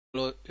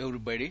Hello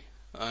everybody,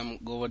 I'm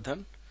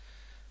Govardhan.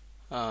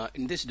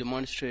 In this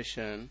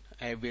demonstration,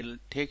 I will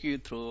take you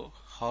through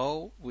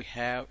how we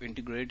have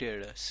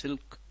integrated a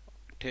Silk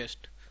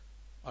test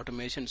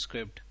automation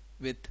script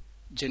with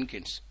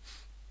Jenkins.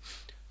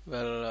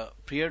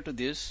 Prior to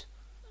this,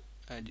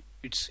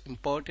 it's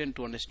important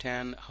to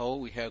understand how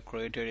we have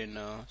created in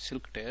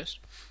Silk test.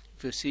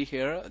 If you see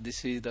here,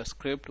 this is the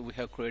script we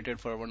have created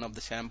for one of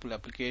the sample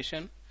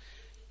application,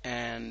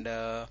 and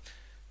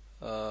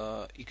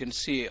you can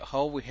see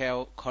how we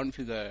have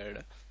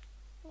configured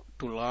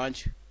to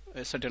launch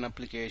a certain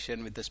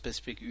application with a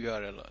specific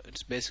URL.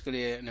 It's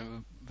basically a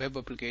web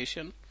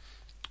application,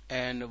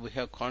 and we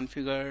have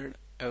configured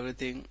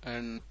everything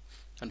and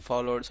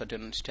followed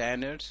certain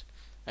standards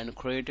and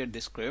created the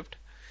script,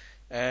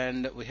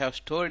 and we have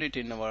stored it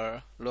in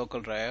our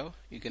local drive.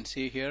 You can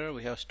see here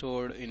we have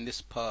stored in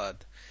this path.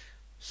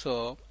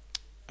 So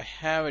I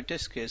have a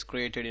test case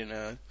created in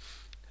a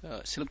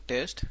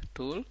SilkTest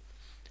tool.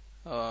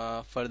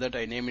 For that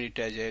I named it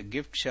as a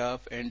gift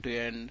shop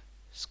end-to-end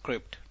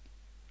script.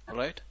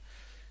 Right,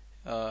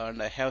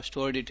 and I have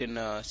stored it in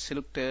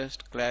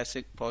SilkTest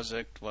Classic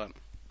Project 1.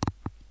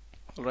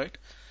 Right,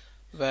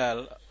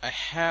 I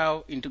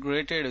have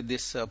integrated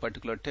this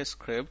particular test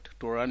script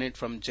to run it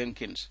from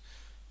Jenkins.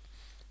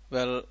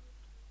 Well,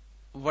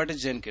 what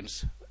is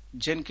Jenkins?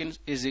 Jenkins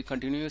is a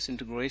continuous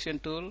integration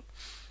tool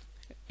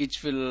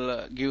which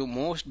will give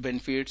most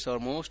benefits or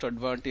most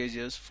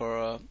advantages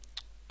for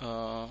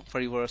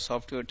your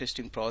software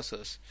testing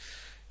process.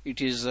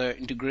 It is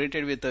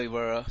integrated with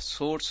your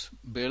source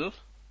build,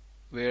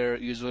 where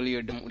usually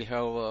you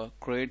have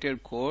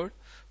created code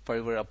for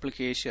your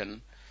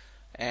application,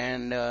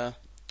 and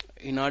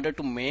in order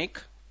to make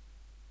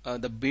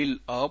the build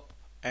up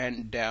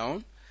and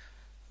down,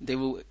 they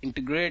will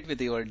integrate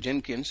with your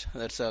Jenkins.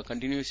 That's a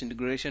continuous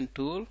integration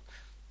tool,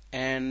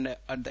 and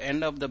at the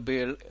end of the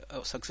build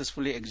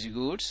successfully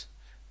executes.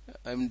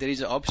 There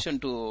is an option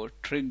to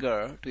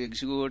trigger to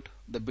execute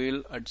the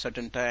build at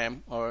certain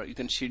time, or you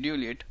can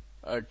schedule it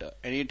at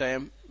any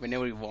time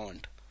whenever you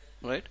want.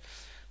 Right,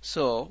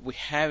 so we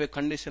have a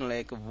condition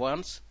like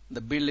once the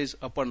build is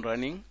up and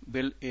running.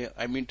 Build,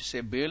 I mean to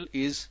say, build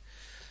is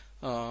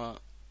an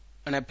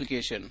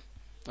application,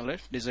 all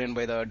right, designed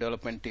by the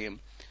development team.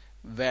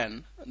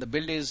 When the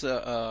build is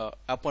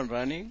up and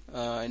running,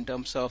 in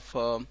terms of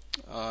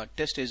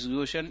test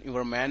execution,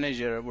 your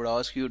manager would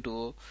ask you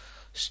to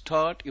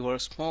start your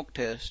smoke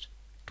test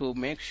to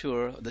make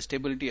sure the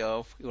stability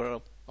of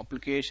your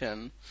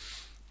application.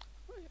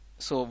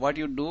 So what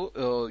you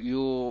do,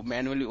 you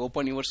manually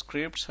open your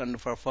scripts and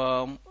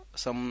perform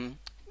some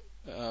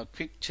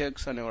quick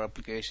checks on your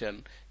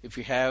application. If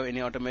you have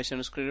any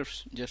automation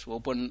scripts, just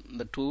open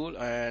the tool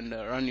and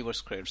run your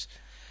scripts.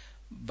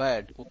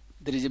 But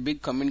there is a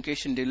big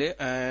communication delay,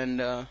 and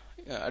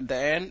at the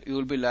end you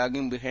will be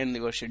lagging behind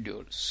your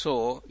schedule.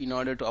 So in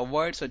order to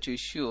avoid such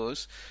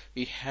issues,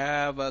 we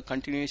have a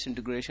continuous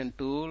integration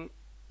tool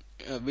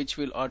which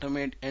will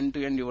automate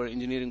end-to-end your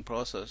engineering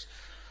process.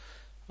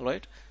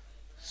 Right,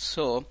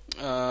 so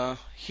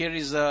here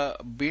is a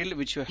build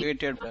which you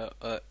created,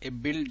 a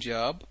build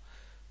job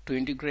to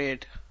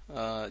integrate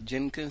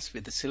Jenkins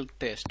with the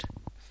SilkTest.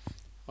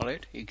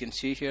 Alright, you can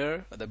see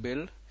here the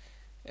build,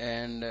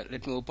 and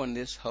let me open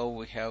this, how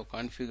we have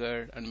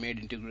configured and made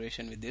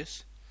integration with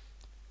this.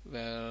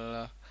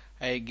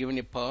 I given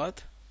a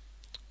path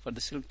for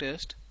the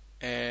SilkTest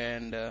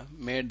and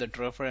made that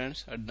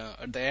reference at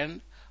the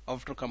end.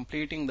 After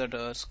completing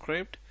that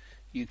script,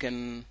 you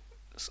can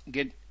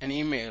get an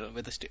email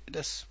with the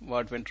status,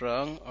 what went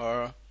wrong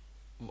or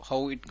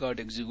how it got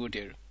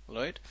executed.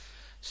 Right,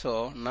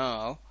 so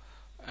now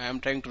I am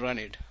trying to run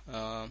it.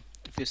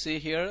 If you see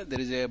here, there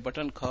is a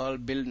button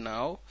called build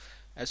now.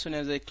 As soon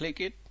as I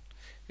click it,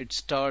 it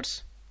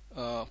starts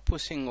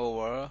pushing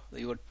over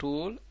your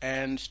tool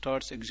and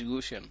starts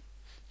execution.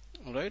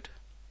 Right,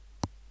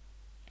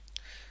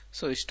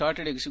 so it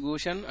started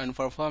execution and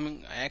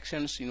performing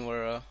actions in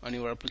your on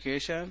your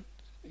application.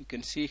 You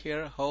can see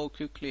here how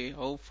quickly,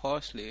 how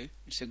fastly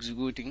it's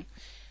executing,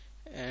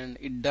 and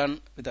it done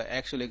with the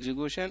actual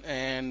execution,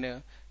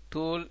 and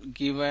tool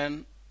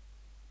given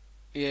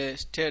a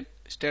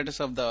status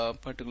of the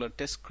particular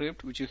test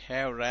script which you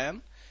have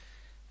ran.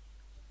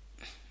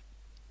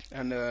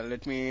 And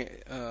let me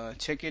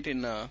check it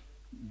in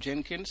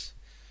Jenkins.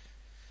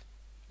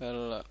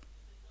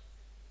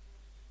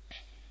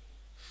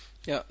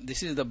 Yeah,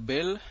 this is the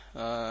build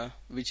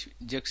which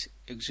just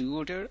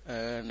executed,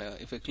 and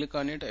if I click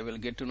on it, I will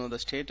get to know the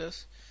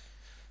status.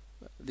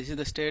 This is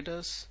the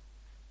status.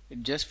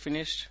 It just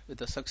finished with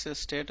the success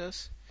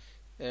status,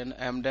 and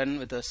I am done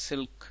with the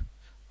Silk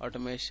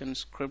automation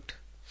script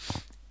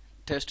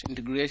test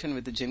integration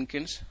with the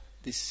Jenkins.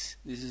 This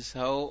is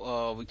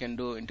how we can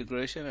do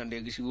integration and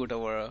execute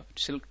our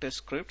Silk test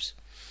scripts.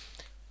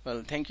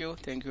 Thank you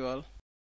all.